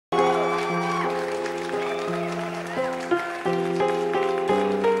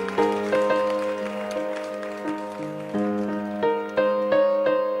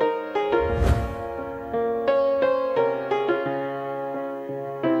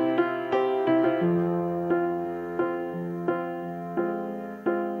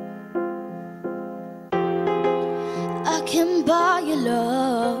I can buy your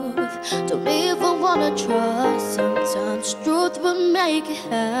love. Don't even wanna trust. Sometimes truth will make you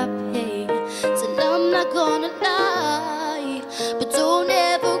happy. Still I'm not gonna lie, but don't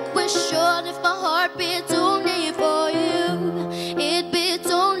ever question if my heart beats only for you. It beats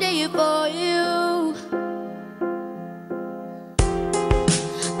only for you.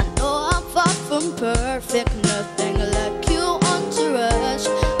 I know I'm far from perfect, nothing like you on to rush.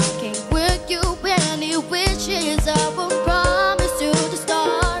 I can't grant you any wishes, I will promise you the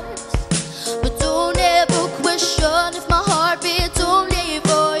stars. But don't ever question if my heart beats only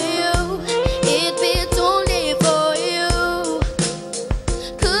for you. It beats only for you.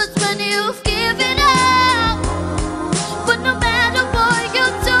 'Cause when you've given up, but no matter what you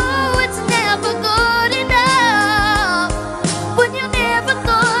do, it's never good enough. When you never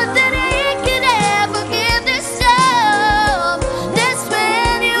thought that it could ever give this up, that's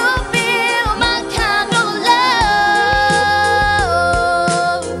when you feel my kind of love.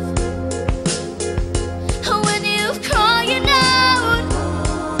 When you're crying out,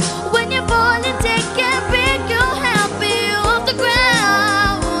 when you're falling, take a pick you happy off the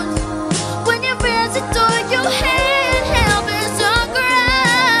ground. When your friends adore your head, heaven's on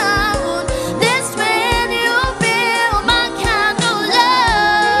ground. That's when you feel my kind of love.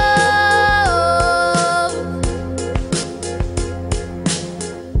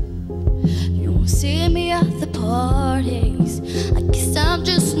 You won't see me at the parties, I guess I'm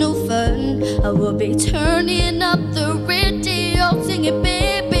just no fun. I will be turning up the radio, singing,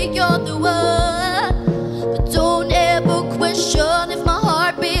 baby, you're the one. But don't ever question if my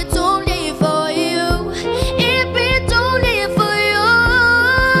heart beats only for you. It beats only for you.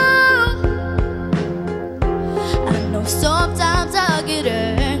 I know sometimes I get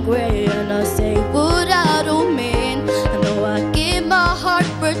angry and I say what I don't mean. I know I give my heart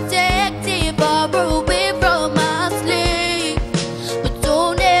protective, far away from my sleep. But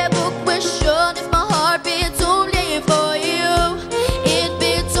don't ever question if my heart beats only for you. It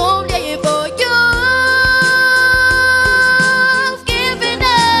beats only for you. Giving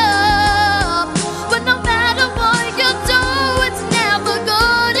up, but no matter what you do, it's never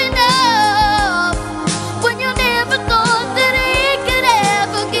good enough. When you never thought that it could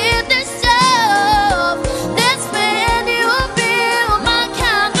ever give this up, that's when you feel my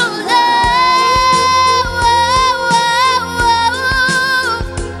kind of love.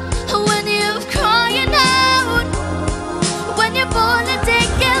 When you're crying out, when you're falling,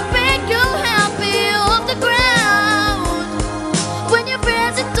 take a pick you happy off the ground. When your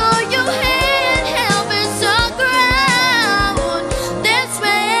friends adore your head, heaven's on ground. That's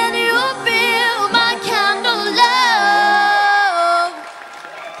when you feel my kind of love.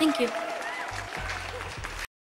 Thank you.